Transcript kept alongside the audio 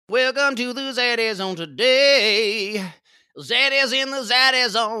Welcome to the Zaddy Zone today. Zaddy's in the Zaddy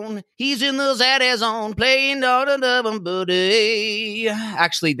Zone. He's in the Zaddy Zone playing buddy.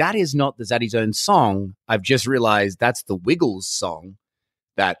 Actually, that is not the Zaddy Zone song. I've just realized that's the Wiggles song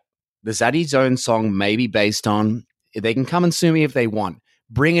that the Zaddy Zone song may be based on. They can come and sue me if they want.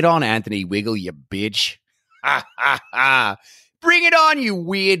 Bring it on, Anthony Wiggle, you bitch. Ha, ha, ha. Bring it on, you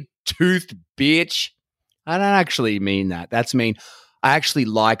weird-toothed bitch. I don't actually mean that. That's mean. I actually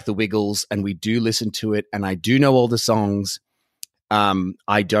like the Wiggles, and we do listen to it, and I do know all the songs.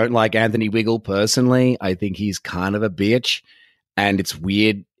 I don't like Anthony Wiggle personally. I think he's kind of a bitch, and it's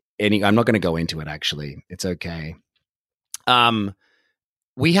weird. I'm not going to go into it, actually. It's okay.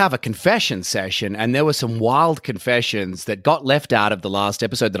 We have a confession session, and there were some wild confessions that got left out of the last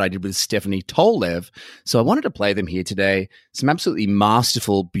episode that I did with Stephanie Tolev. So I wanted to play them here today. Some absolutely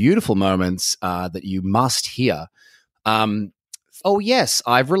masterful, beautiful moments that you must hear. Oh, yes,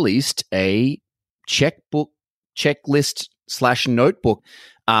 I've released a checklist/notebook.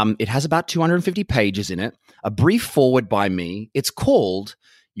 It has about 250 pages in it, a brief forward by me. It's called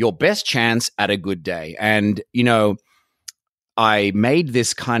Your Best Chance at a Good Day. And, you know, I made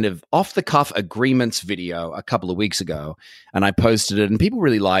this kind of off-the-cuff agreements video a couple of weeks ago, and I posted it, and people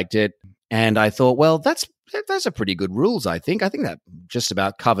really liked it. And I thought, well, that's a pretty good rules, I think. I think that just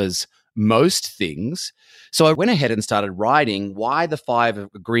about covers most things. So I went ahead and started writing why the 5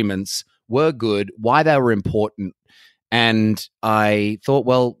 agreements were good, why they were important. And I thought,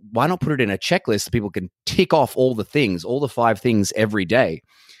 well, why not put it in a checklist so people can tick off all the things, all the 5 things every day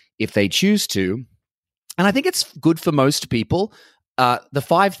if they choose to. And I think it's good for most people. The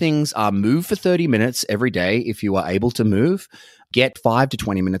 5 things are: move for 30 minutes every day if you are able to move. Get 5 to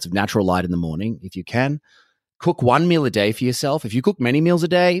 20 minutes of natural light in the morning if you can. Cook 1 meal a day for yourself. If you cook many meals a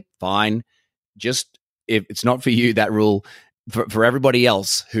day, fine. Just if it's not for you, that rule, for everybody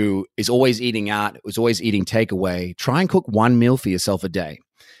else who is always eating out, who's always eating takeaway, try and cook 1 meal for yourself a day.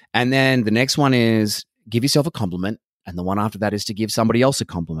 And then the next one is give yourself a compliment. And the one after that is to give somebody else a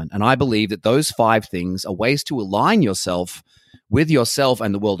compliment. And I believe that those 5 things are ways to align yourself with yourself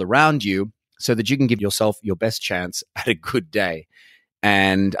and the world around you so that you can give yourself your best chance at a good day.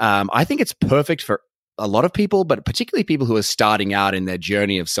 And I think it's perfect for a lot of people, but particularly people who are starting out in their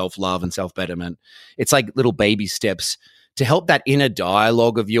journey of self-love and self-betterment. It's like little baby steps to help that inner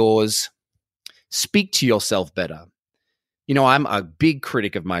dialogue of yours speak to yourself better. You know, I'm a big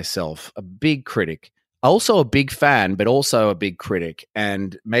critic of myself, a big critic. Also a big fan, but also a big critic.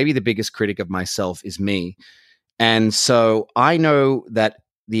 And maybe the biggest critic of myself is me. And so I know that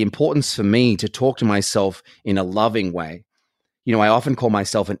the importance for me to talk to myself in a loving way. You know, I often call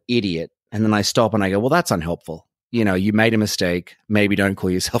myself an idiot. And then I stop and I go, well, that's unhelpful. You know, you made a mistake. Maybe don't call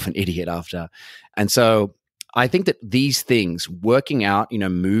yourself an idiot after. And so I think that these things, working out, you know,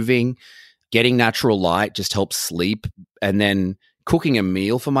 moving, getting natural light just helps sleep. And then cooking a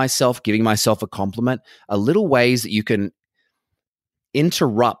meal for myself, giving myself a compliment, are little ways that you can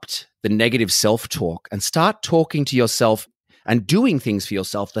interrupt the negative self-talk and start talking to yourself and doing things for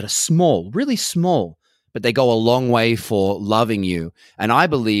yourself that are small, really small, but they go a long way for loving you. And I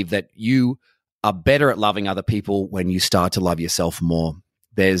believe that you are better at loving other people when you start to love yourself more.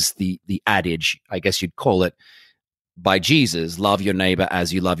 There's the adage, I guess you'd call it, by Jesus, love your neighbor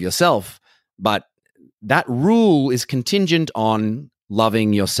as you love yourself. But that rule is contingent on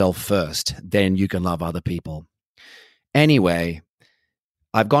loving yourself first. Then you can love other people. Anyway,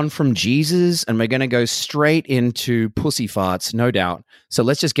 I've gone from Jesus and we're going to go straight into pussy farts, no doubt. So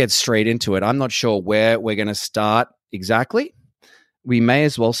let's just get straight into it. I'm not sure where we're going to start exactly. We may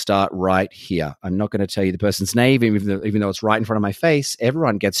as well start right here. I'm not going to tell you the person's name, even though it's right in front of my face.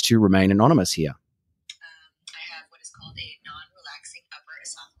 Everyone gets to remain anonymous here. I have what is called a non-relaxing upper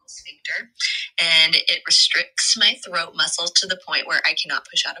esophageal sphincter, and it restricts my throat muscles to the point where I cannot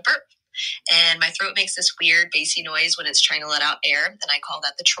push out a burp. And my throat makes this weird bassy noise when it's trying to let out air, and I call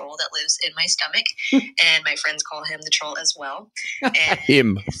that the troll that lives in my stomach. And my friends call him the troll as well. And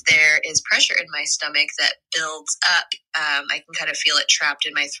if there is pressure in my stomach that builds up, I can kind of feel it trapped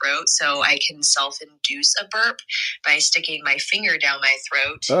in my throat, so I can self-induce a burp by sticking my finger down my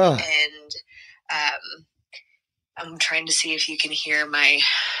throat. And I'm trying to see if you can hear my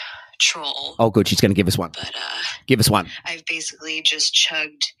troll. Oh, good. She's going to give us one. But give us one. I've basically just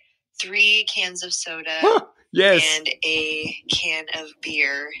chugged 3 cans of soda yes. and a can of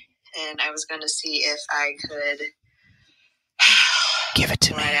beer, and I was going to see if I could give it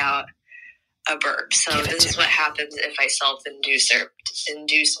to let out a burp. So this is what happens if I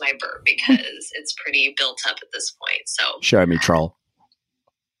self-induce my burp, because it's pretty built up at this point. So show me, troll.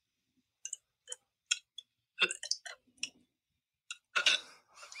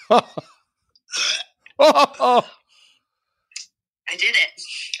 Oh. I did it.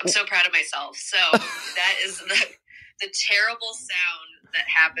 I'm so proud of myself. So that is the terrible sound that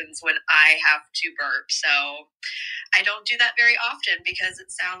happens when I have to burp. So I don't do that very often because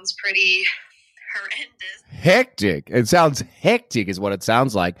it sounds pretty horrendous. Hectic. It sounds hectic is what it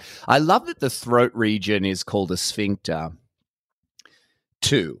sounds like. I love that the throat region is called a sphincter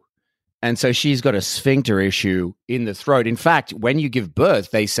too. And so she's got a sphincter issue in the throat. In fact, when you give birth,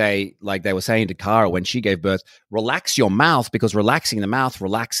 they say, like they were saying to Cara when she gave birth, relax your mouth, because relaxing the mouth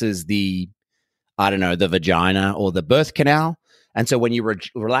relaxes the vagina or the birth canal. And so when you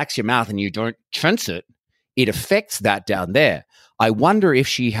relax your mouth and you don't tense it, it affects that down there. I wonder if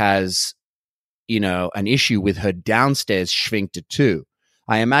she has, an issue with her downstairs sphincter too.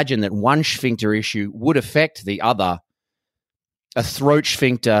 I imagine that one sphincter issue would affect the other. A throat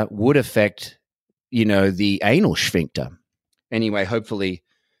sphincter would affect, the anal sphincter. Anyway, hopefully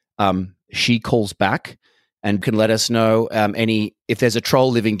she calls back and can let us know if there's a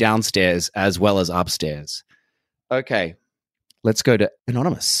troll living downstairs as well as upstairs. Okay, let's go to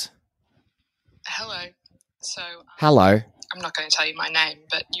Anonymous. Hello. So, hello. I'm not going to tell you my name,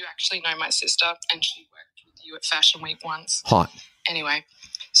 but you actually know my sister, and she worked with you at Fashion Week once. Hot. Anyway,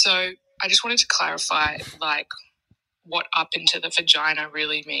 so I just wanted to clarify, what up into the vagina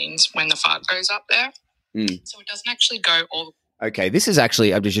really means when the fart goes up there. So it doesn't actually go all. Okay, this is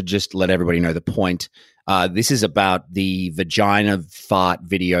actually, I should just let everybody know the point. This is about the vagina fart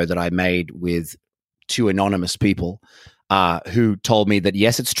video that I made with two anonymous people who told me that,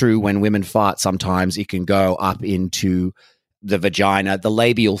 yes, it's true, when women fart, sometimes it can go up into the vagina, the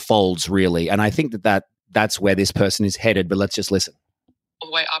labial folds, really. And I think that's where this person is headed, but let's just listen. All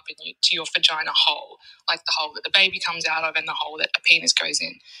the way up to your vagina hole, like the hole that the baby comes out of and the hole that a penis goes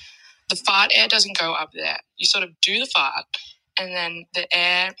in. The fart air doesn't go up there. You sort of do the fart, and then the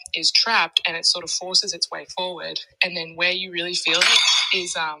air is trapped and it sort of forces its way forward. And then where you really feel it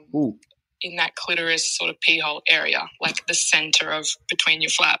is in that clitoris sort of pee hole area, like the center of between your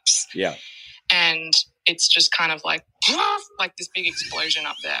flaps. Yeah. And it's just kind of like this big explosion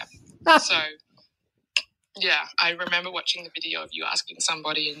up there. So yeah, I remember watching the video of you asking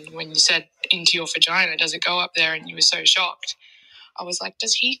somebody, and when you said into your vagina, does it go up there? And you were so shocked. I was like,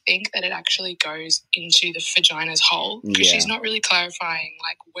 does he think that it actually goes into the vagina's hole? Because she's not really clarifying,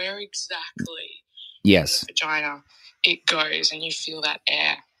 where exactly in the vagina it goes and you feel that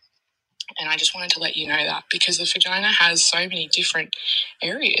air. And I just wanted to let you know that, because the vagina has so many different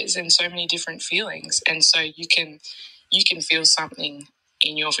areas and so many different feelings. And so you can feel something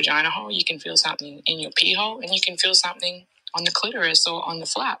in your vagina hole, you can feel something in your pee hole, and you can feel something on the clitoris or on the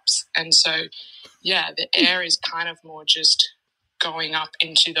flaps. And so, yeah, the air is kind of more just going up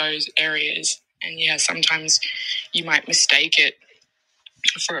into those areas. And, yeah, sometimes you might mistake it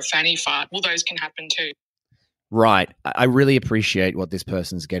for a fanny fart. Well, those can happen too. Right. I really appreciate what this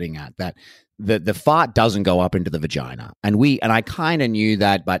person's getting at, that the fart doesn't go up into the vagina. And I kind of knew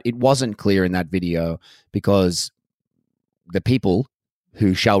that, but it wasn't clear in that video because the people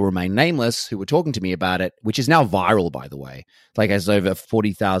who shall remain nameless, who were talking to me about it, which is now viral, by the way, has over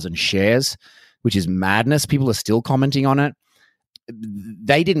 40,000 shares, which is madness. People are still commenting on it.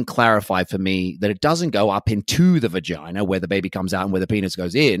 They didn't clarify for me that it doesn't go up into the vagina where the baby comes out and where the penis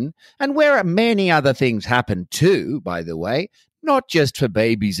goes in, and where many other things happen too, by the way, not just for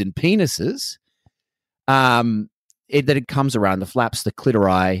babies and penises, that it comes around the flaps, the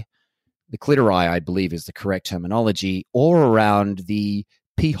clitori. The clitori, I believe, is the correct terminology, or around the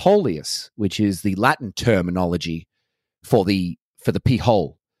pee holius, which is the Latin terminology for the pee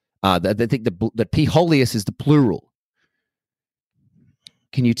hole. I think the pee holius is the plural.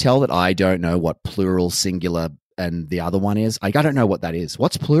 Can you tell that I don't know what plural, singular, and the other one is? I don't know what that is.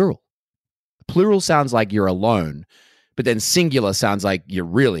 What's plural? Plural sounds like you're alone, but then singular sounds like you're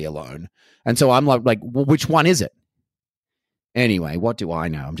really alone. And so I'm like, well, which one is it? Anyway, what do I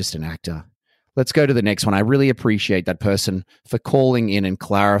know? I'm just an actor. Let's go to the next one. I really appreciate that person for calling in and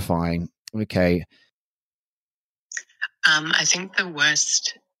clarifying. Okay. I think the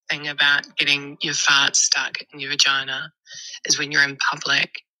worst thing about getting your fart stuck in your vagina is when you're in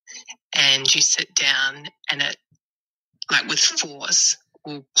public and you sit down and it, with force,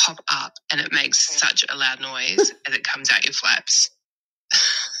 will pop up and it makes such a loud noise as it comes out your flaps.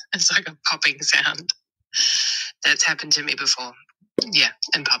 It's like a popping sound. That's happened to me before. Yeah,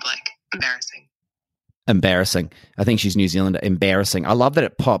 in public. Embarrassing. I think she's New Zealander. Embarrassing. I love that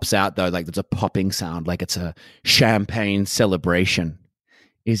it pops out, though, there's a popping sound, like it's a champagne celebration.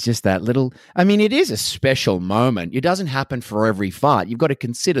 It's just that little... I mean, it is a special moment. It doesn't happen for every fart. You've got to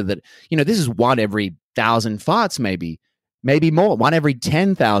consider that, this is one every 1,000 farts, maybe. maybe more, one every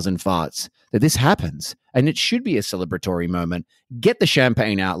 10,000 farts that this happens. And it should be a celebratory moment. Get the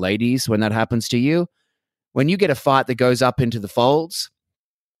champagne out, ladies, when that happens to you. When you get a fart that goes up into the folds,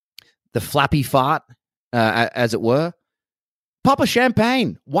 the flappy fart, as it were, pop a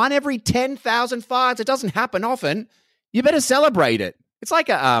champagne. One every 10,000 farts. It doesn't happen often. You better celebrate it. It's like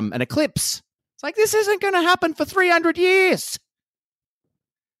an eclipse. It's like, this isn't going to happen for 300 years.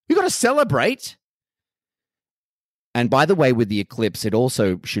 You got to celebrate. And by the way, with the eclipse, it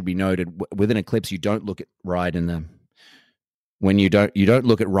also should be noted, with an eclipse, you don't look at right in the, when you don't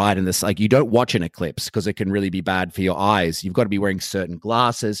look at right in this, like you don't watch an eclipse because it can really be bad for your eyes. You've got to be wearing certain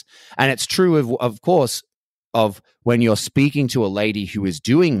glasses. And it's true of course, of when you're speaking to a lady who is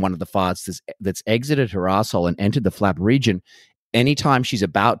doing one of the farts that's exited her asshole and entered the flap region. Anytime she's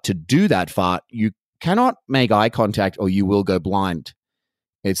about to do that fart, you cannot make eye contact or you will go blind.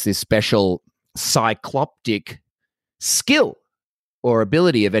 It's this special cycloptic skill or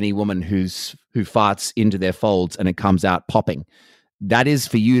ability of any woman who farts into their folds and it comes out popping. That is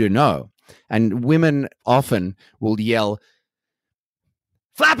for you to know. And women often will yell,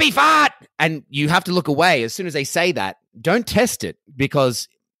 "Flappy fart!" And you have to look away as soon as they say that. Don't test it because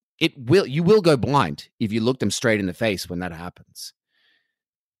you will go blind if you look them straight in the face when that happens.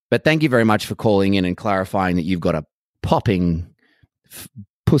 But thank you very much for calling in and clarifying that you've got a popping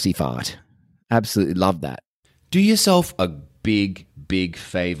pussy fart. Absolutely love that. Do yourself a big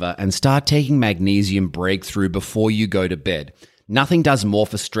favor and start taking Magnesium Breakthrough before you go to bed. Nothing does more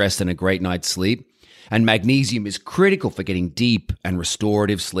for stress than a great night's sleep, and magnesium is critical for getting deep and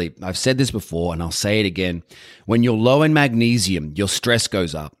restorative sleep. I've said this before and I'll say it again. When you're low in magnesium, your stress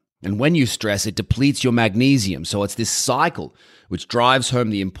goes up. And when you stress, it depletes your magnesium. So it's this cycle which drives home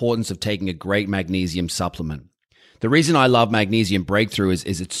the importance of taking a great magnesium supplement. The reason I love Magnesium Breakthrough is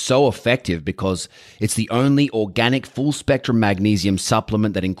it's so effective because it's the only organic full-spectrum magnesium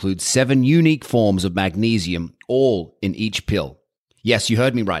supplement that includes 7 unique forms of magnesium, all in each pill. Yes, you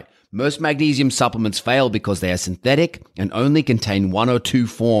heard me right. Most magnesium supplements fail because they are synthetic and only contain 1 or 2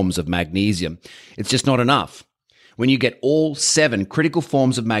 forms of magnesium. It's just not enough. When you get all 7 critical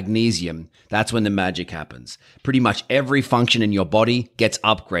forms of magnesium, that's when the magic happens. Pretty much every function in your body gets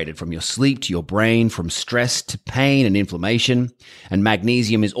upgraded, from your sleep to your brain, from stress to pain and inflammation. And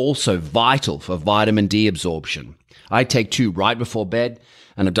magnesium is also vital for vitamin D absorption. I take 2 right before bed,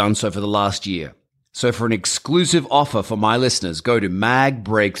 and I've done so for the last year. So for an exclusive offer for my listeners, go to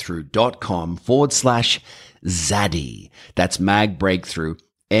magbreakthrough.com/Zaddy. That's magbreakthrough,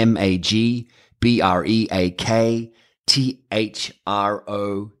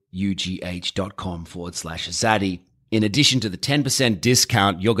 magbreakthrough.com/Zaddy. In addition to the 10%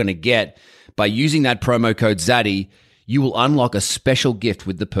 discount you're going to get by using that promo code Zaddy, you will unlock a special gift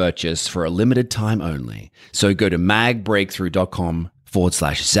with the purchase for a limited time only. So go to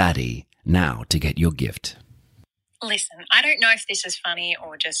magbreakthrough.com/Zaddy now to get your gift. Listen, I don't know if this is funny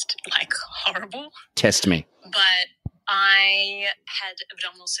or just like horrible. Test me. But I had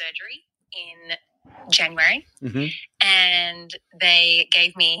abdominal surgery in January, and they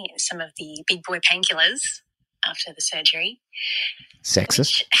gave me some of the big boy painkillers after the surgery.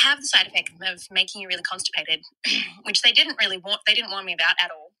 Sexist. Which have the side effect of making you really constipated, which they didn't warn me about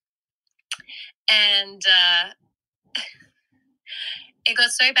at all. And it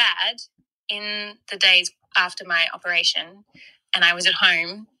got so bad in the days after my operation, and I was at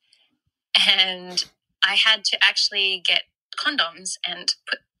home, and I had to actually get condoms and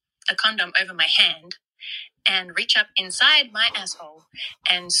put a condom over my hand and reach up inside my asshole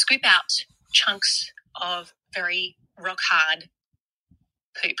and scoop out chunks of very rock hard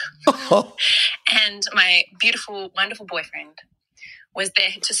poop. And my beautiful, wonderful boyfriend was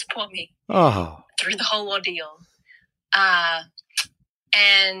there to support me through the whole ordeal.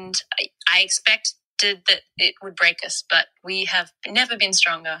 And I expected that it would break us, but we have never been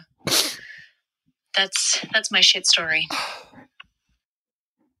stronger. That's my shit story.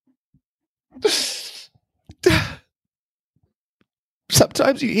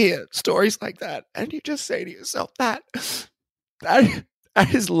 Sometimes you hear stories like that and you just say to yourself, that is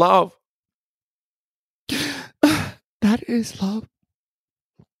love. That is love.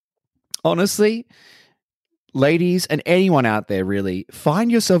 Honestly, ladies and anyone out there, really,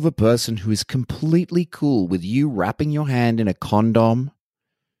 find yourself a person who is completely cool with you wrapping your hand in a condom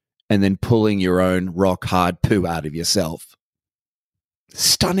and then pulling your own rock hard poo out of yourself.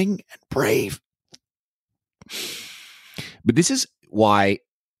 Stunning and brave. But this is why,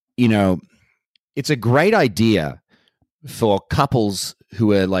 it's a great idea for couples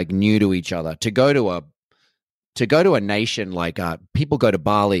who are like new to each other to go to to go to a nation like people go to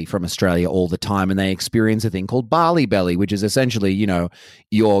Bali from Australia all the time, and they experience a thing called Bali belly, which is essentially,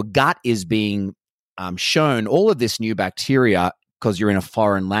 your gut is being shown all of this new bacteria because you're in a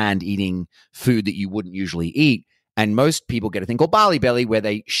foreign land eating food that you wouldn't usually eat. And most people get a thing called Bali belly where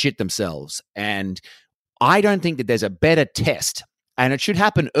they shit themselves. And I don't think that there's a better test, and it should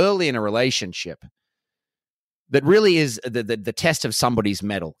happen early in a relationship, that really is the test of somebody's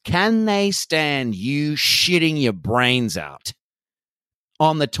mettle. Can they stand you shitting your brains out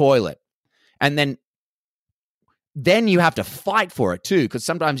on the toilet? And then you have to fight for it too, because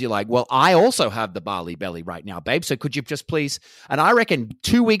sometimes you're like, well, I also have the Bali belly right now, babe, so could you just please? And I reckon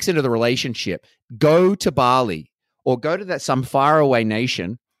 2 weeks into the relationship, go to Bali or go to some faraway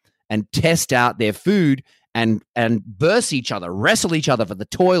nation and test out their food and verse each other, wrestle each other for the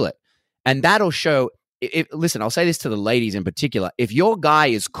toilet. And that'll show... listen, I'll say this to the ladies in particular. If your guy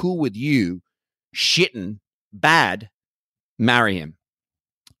is cool with you shitting bad, marry him.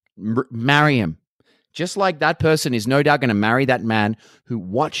 Marry him. Just like that person is no doubt going to marry that man who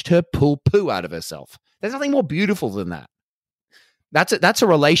watched her pull poo out of herself. There's nothing more beautiful than that. That's a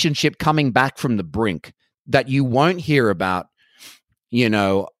relationship coming back from the brink that you won't hear about.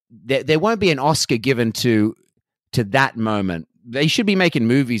 There won't be an Oscar given to that moment. They should be making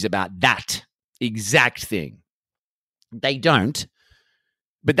movies about that exact thing. They don't,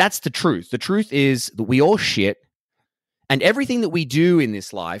 but that's the truth. The truth is that we all shit, and everything that we do in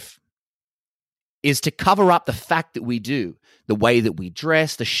this life is to cover up the fact that we do. The way that we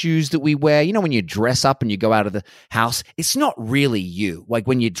dress, the shoes that we wear. When you dress up and you go out of the house, it's not really you. Like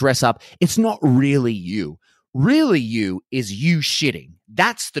when you dress up, it's not really you. Really you is you shitting.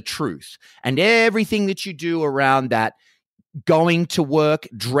 That's the truth. And everything that you do around that, going to work,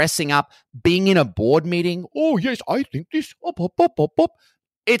 dressing up, being in a board meeting. Oh, yes, I think this.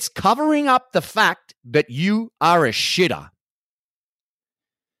 It's covering up the fact that you are a shitter.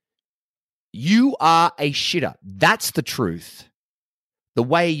 You are a shitter. That's the truth. The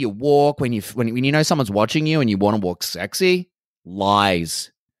way you walk, when you know someone's watching you and you want to walk sexy,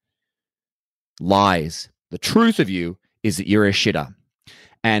 lies. Lies. The truth of you is that you're a shitter.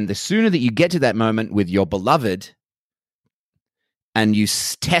 And the sooner that you get to that moment with your beloved, and you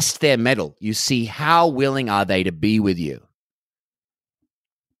test their mettle, you see how willing are they to be with you,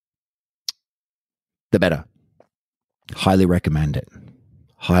 the better. Highly recommend it.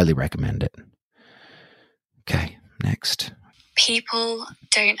 Highly recommend it. Okay, next. People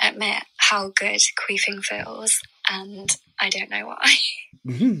don't admit how good queefing feels, and I don't know why.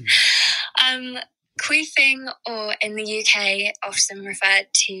 Queefing, or in the UK, often referred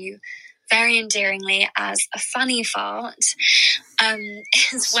to very endearingly as a funny fart,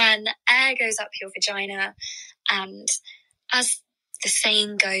 is when air goes up your vagina, and as the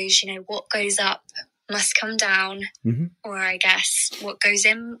saying goes, what goes up must come down, or I guess what goes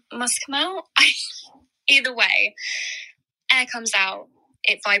in must come out. Either way, air comes out,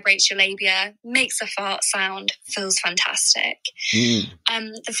 it vibrates your labia, makes a fart sound, feels fantastic.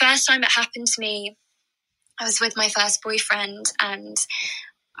 The first time it happened to me, I was with my first boyfriend, and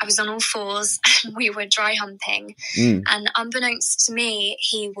I was on all fours and we were dry humping. And unbeknownst to me,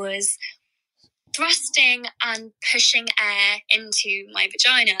 he was thrusting and pushing air into my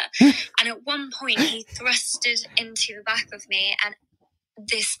vagina. And at one point, he thrusted into the back of me, and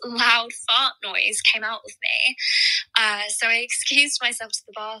this loud fart noise came out of me. So I excused myself to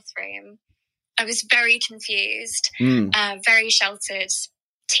the bathroom. I was very confused, very sheltered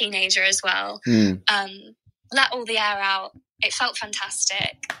teenager as well. Let all the air out. It felt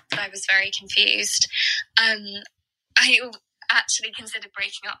fantastic, but I was very confused. I actually considered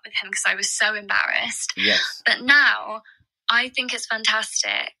breaking up with him because I was so embarrassed. Yes. But now I think it's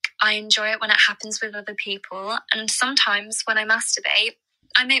fantastic. I enjoy it when it happens with other people. And sometimes when I masturbate,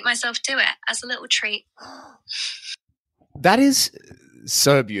 I make myself do it as a little treat. That is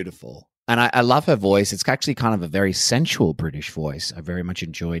so beautiful. And I love her voice. It's actually kind of a very sensual British voice. I very much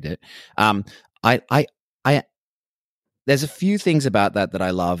enjoyed it. There's a few things about that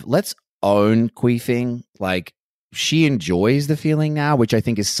I love. Let's own queefing. Like, she enjoys the feeling now, which I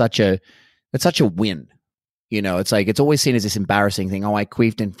think is such a win. It's like, it's always seen as this embarrassing thing. Oh, I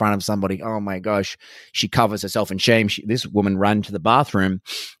queefed in front of somebody. Oh my gosh. She covers herself in shame. This woman ran to the bathroom,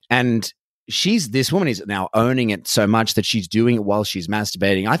 and this woman is now owning it so much that she's doing it while she's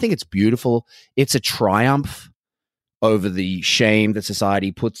masturbating. I think it's beautiful. It's a triumph over the shame that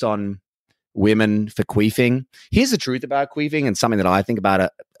society puts on women for queefing. Here's the truth about queefing, and something that I think about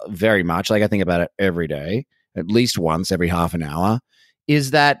it very much. Like, I think about it every day, at least once every half an hour,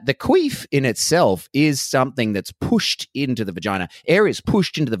 is that the queef in itself is something that's pushed into the vagina. Air is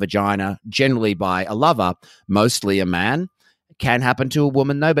pushed into the vagina generally by a lover, mostly a man. Can happen to a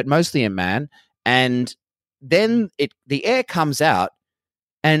woman though, but mostly a man. And then the air comes out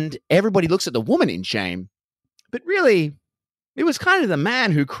and everybody looks at the woman in shame. But really, it was kind of the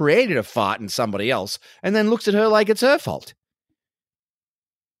man who created a fart in somebody else and then looks at her like it's her fault.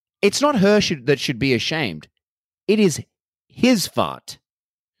 It's not her that should be ashamed. It is his fart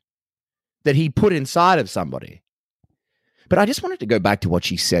that he put inside of somebody. But I just wanted to go back to what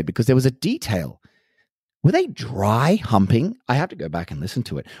she said because there was a detail. Were they dry humping? I have to go back and listen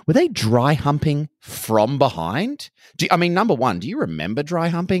to it. Were they dry humping from behind? Number one, do you remember dry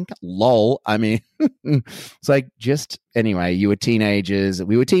humping? Lol. I mean, it's like anyway, you were teenagers.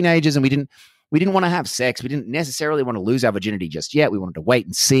 We were teenagers and we didn't want to have sex. We didn't necessarily want to lose our virginity just yet. We wanted to wait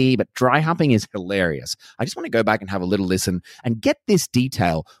and see, but dry humping is hilarious. I just want to go back and have a little listen and get this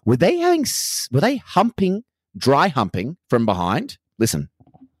detail. Were they dry humping from behind? Listen.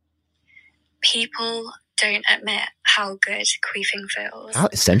 People don't admit how good queefing feels. How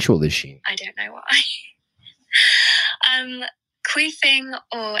sensual is she? I don't know why. Queefing,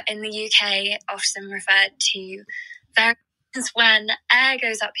 or in the UK, often referred to is when air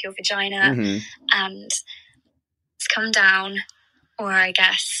goes up your vagina and it's come down, or I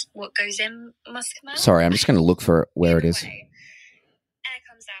guess what goes in must come out. Sorry, I'm just going to look for where it is. Air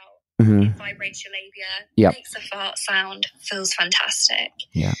comes out, it vibrates your labia, makes a fart sound, feels fantastic.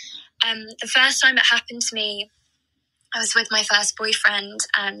 Yeah. The first time it happened to me, I was with my first boyfriend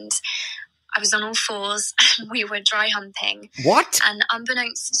and I was on all fours and we were dry humping. What? And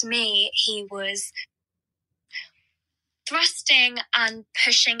unbeknownst to me, he was thrusting and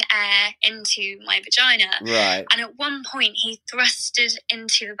pushing air into my vagina. Right. And at one point, he thrusted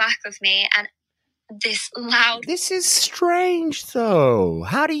into the back of me and This is strange, though.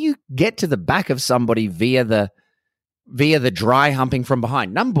 How do you get to the back of somebody via the dry humping from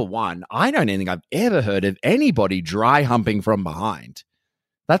behind? Number one, I don't think I've ever heard of anybody dry humping from behind.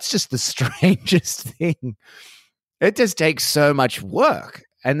 That's just the strangest thing. It just takes so much work.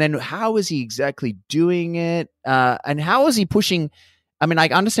 And then how is he exactly doing it? And how is he pushing? I mean, I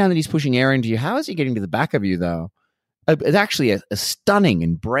understand that he's pushing air into you. How is he getting to the back of you, though? It's actually a stunning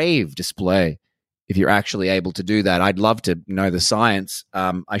and brave display if you're actually able to do that. I'd love to know the science.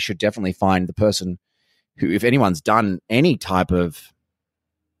 I should definitely find the person who, if anyone's done any type of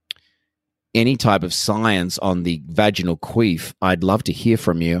science on the vaginal queef, I'd love to hear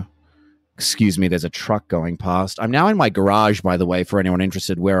from you. Excuse me, there's a truck going past. I'm now in my garage, by the way, for anyone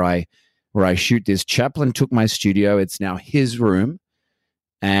interested, where I shoot this. Chaplin took my studio. It's now his room.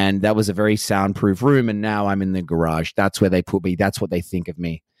 And that was a very soundproof room. And now I'm in the garage. That's where they put me. That's what they think of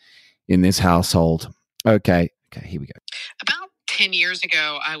me in this household. Okay, here we go. About 10 years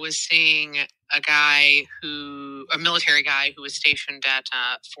ago, I was seeing a military guy who was stationed at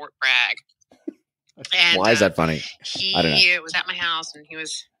Fort Bragg. And, why is that funny? I don't know. He was at my house and he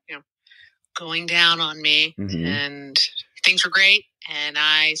was, going down on me, and things were great. And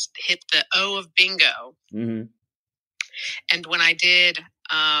I hit the O of bingo. Mm-hmm. And when I did,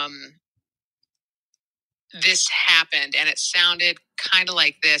 this happened, and it sounded kind of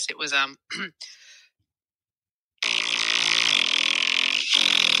like this. It was and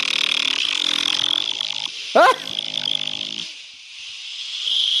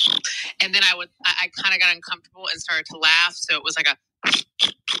then I kind of got uncomfortable and started to laugh. So it was like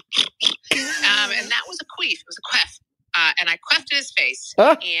and that was a queef. It was a queef. And I queffed in his face,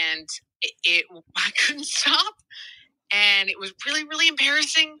 and I couldn't stop. And it was really, really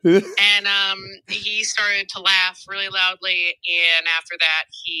embarrassing. And he started to laugh really loudly. And after that,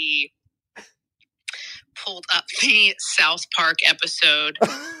 he pulled up the South Park episode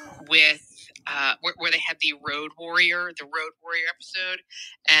with where they had the Road Warrior episode,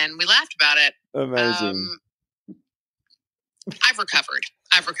 and we laughed about it. Amazing. I've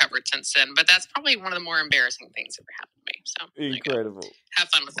recovered since then, but that's probably one of the more embarrassing things that ever happened to me. So incredible. Have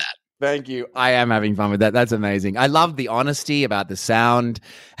fun with that. Thank you. I am having fun with that. That's amazing. I love the honesty about the sound,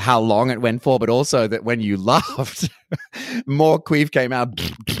 how long it went for, but also that when you laughed, more queef came out.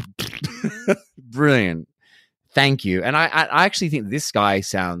 Brilliant. Thank you. And I actually think this guy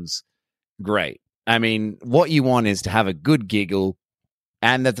sounds great. I mean, what you want is to have a good giggle,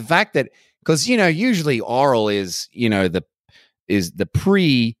 and that the fact that, because, usually oral is, the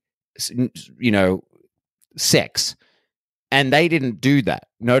pre, sex. And they didn't do that.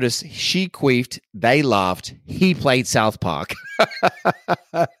 Notice she queefed, they laughed, he played South Park,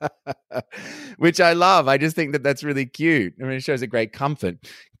 which I love. I just think that that's really cute. I mean, it shows a great comfort.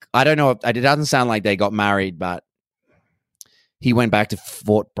 I don't know. It doesn't sound like they got married, but he went back to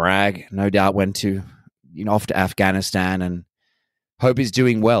Fort Bragg, no doubt went to, off to Afghanistan, and hope he's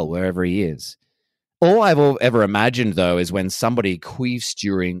doing well wherever he is. All I've ever imagined, though, is when somebody queefs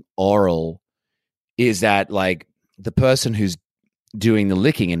during oral, is that like the person who's doing the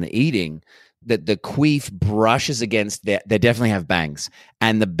licking and the eating, that the queef brushes against they definitely have bangs,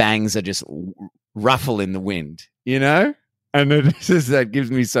 and the bangs are just ruffle in the wind, And that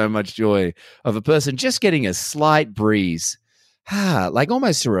gives me so much joy of a person just getting a slight breeze, like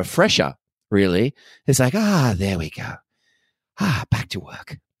almost a refresher, really. It's like, there we go. Back to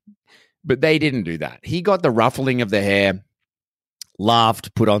work. But they didn't do that. He got the ruffling of the hair,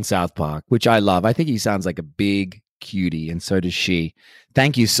 laughed, put on South Park, which I love. I think he sounds like a big cutie, and so does she.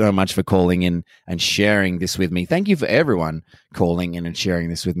 Thank you so much for calling in and sharing this with me. Thank you for everyone calling in and sharing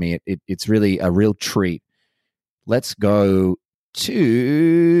this with me. It's really a real treat. Let's go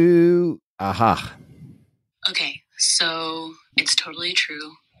to Aha. Okay, so it's totally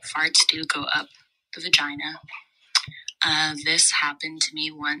true. Farts do go up the vagina. This happened to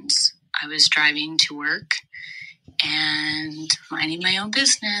me once. I was driving to work and minding my own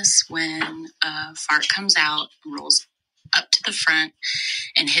business when a fart comes out, rolls up to the front,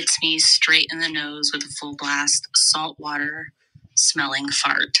 and hits me straight in the nose with a full blast saltwater smelling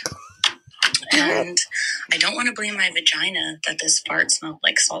fart. And I don't want to blame my vagina that this fart smelled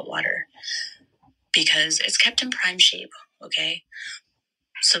like salt water, because it's kept in prime shape, okay?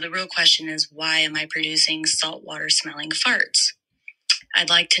 So the real question is, why am I producing saltwater smelling farts? I'd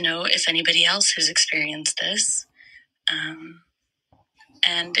like to know if anybody else has experienced this.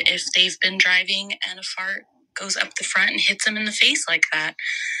 And if they've been driving and a fart goes up the front and hits them in the face like that.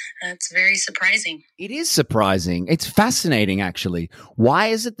 That's very surprising. It is surprising. It's fascinating, actually. Why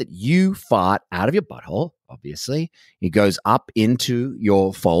is it that you fart out of your butthole? Obviously, it goes up into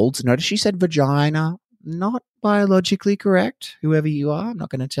your folds. Notice she said vagina. Not biologically correct, whoever you are. I'm not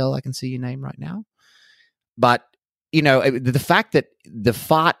going to tell. I can see your name right now. But, the fact that the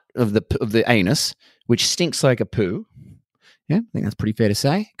fart of the anus, which stinks like a poo, I think that's pretty fair to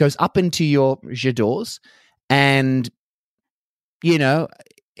say, goes up into your j'adores, and,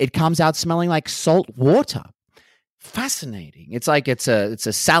 it comes out smelling like salt water. Fascinating. It's like it's a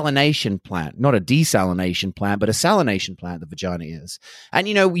salination plant, not a desalination plant, but a salination plant, the vagina is. And,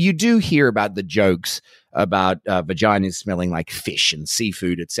 you do hear about the jokes about vaginas smelling like fish and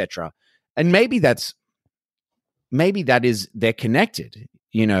seafood, etc. And maybe that is, they're connected,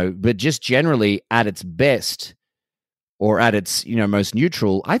 but just generally at its best, or at its, most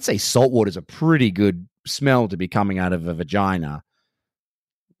neutral, I'd say salt water is a pretty good smell to be coming out of a vagina.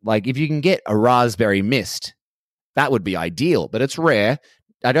 Like if you can get a raspberry mist, that would be ideal, but it's rare.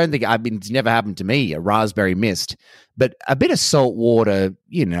 I don't think it's never happened to me, a raspberry mist, but a bit of salt water,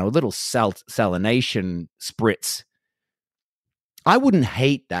 a little salination spritz. I wouldn't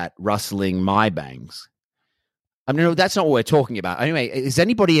hate that rustling my bangs. I mean, that's not what we're talking about. Anyway, has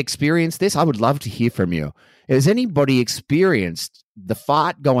anybody experienced this? I would love to hear from you. Has anybody experienced the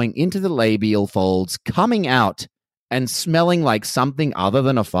fart going into the labial folds, coming out and smelling like something other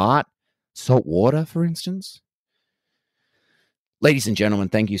than a fart? Salt water, for instance? Ladies and gentlemen,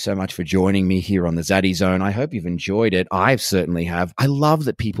 thank you so much for joining me here on the Zaddy Zone. I hope you've enjoyed it. I certainly have. I love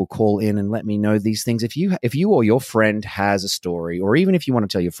that people call in and let me know these things. If you or your friend has a story, or even if you want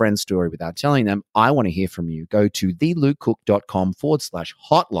to tell your friend's story without telling them, I want to hear from you. Go to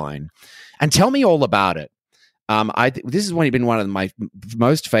thelukecook.com/hotline and tell me all about it. This has been one of my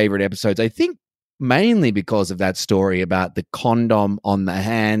most favorite episodes, I think, mainly because of that story about the condom on the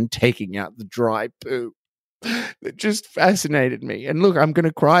hand taking out the dry poo. It just fascinated me. And look, I'm going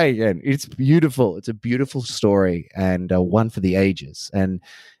to cry again. It's beautiful. It's a beautiful story, and one for the ages. And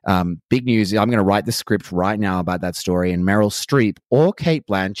big news, I'm going to write the script right now about that story, and Meryl Streep or Cate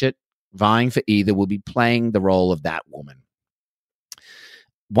Blanchett, vying for either, will be playing the role of that woman.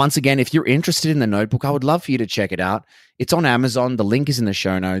 Once again, if you're interested in The Notebook, I would love for you to check it out. It's on Amazon. The link is in the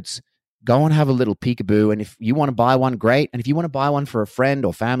show notes. Go and have a little peekaboo. And if you want to buy one, great. And if you want to buy one for a friend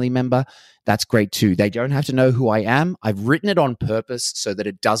or family member, that's great too. They don't have to know who I am. I've written it on purpose so that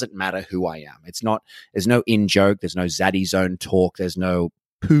it doesn't matter who I am. There's no in-joke. There's no Zaddy Zone talk. There's no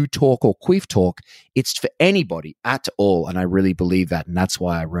poo talk or queef talk. It's for anybody at all. And I really believe that. And that's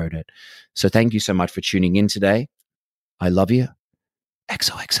why I wrote it. So thank you so much for tuning in today. I love you.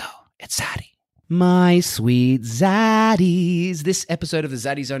 XOXO. It's Zaddy. My sweet Zaddies. This episode of the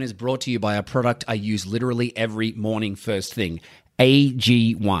Zaddy Zone is brought to you by a product I use literally every morning first thing,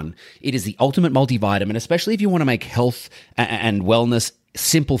 AG1. It is the ultimate multivitamin, especially if you want to make health and wellness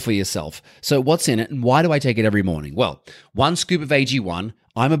simple for yourself. So what's in it and why do I take it every morning? Well, 1 scoop of AG1,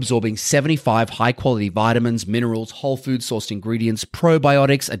 I'm absorbing 75 high-quality vitamins, minerals, whole food-sourced ingredients,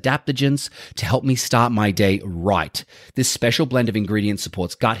 probiotics, adaptogens to help me start my day right. This special blend of ingredients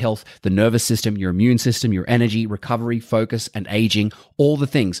supports gut health, the nervous system, your immune system, your energy, recovery, focus, and aging, all the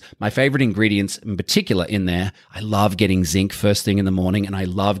things. My favorite ingredients in particular in there, I love getting zinc first thing in the morning, and I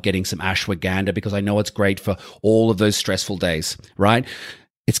love getting some ashwagandha because I know it's great for all of those stressful days, right?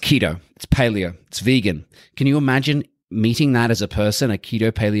 It's keto, it's paleo, it's vegan. Can you imagine meeting that as a person, a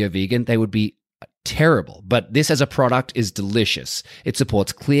keto, paleo, vegan? They would be terrible. But this as a product is delicious. It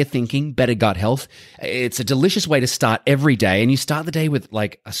supports clear thinking, better gut health. It's a delicious way to start every day. And you start the day with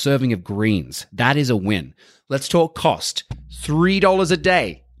like a serving of greens. That is a win. Let's talk cost. $3 a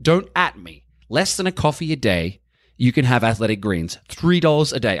day. Don't at me. Less than a coffee a day. You can have Athletic Greens.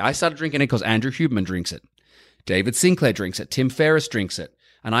 $3 a day. I started drinking it because Andrew Huberman drinks it. David Sinclair drinks it. Tim Ferriss drinks it.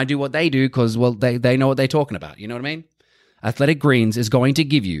 And I do what they do because, well, they know what they're talking about. You know what I mean? Athletic Greens is going to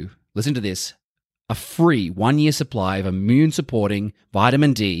give you, listen to this, a free 1-year supply of immune-supporting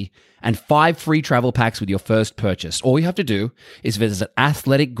vitamin D and 5 free travel packs with your first purchase. All you have to do is visit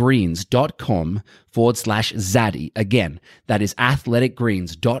athleticgreens.com/Zaddy. Again, that is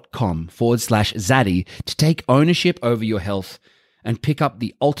athleticgreens.com/Zaddy to take ownership over your health and pick up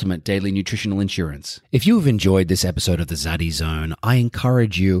the ultimate daily nutritional insurance. If you have enjoyed this episode of the Zaddy Zone, I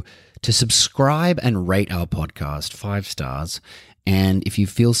encourage you to subscribe and rate our podcast 5 stars. And if you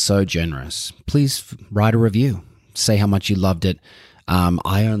feel so generous, please write a review. Say how much you loved it.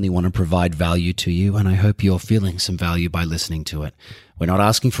 I only want to provide value to you, and I hope you're feeling some value by listening to it. We're not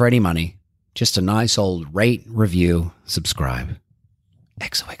asking for any money, just a nice old rate, review, subscribe.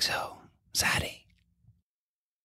 XOXO, Zaddy.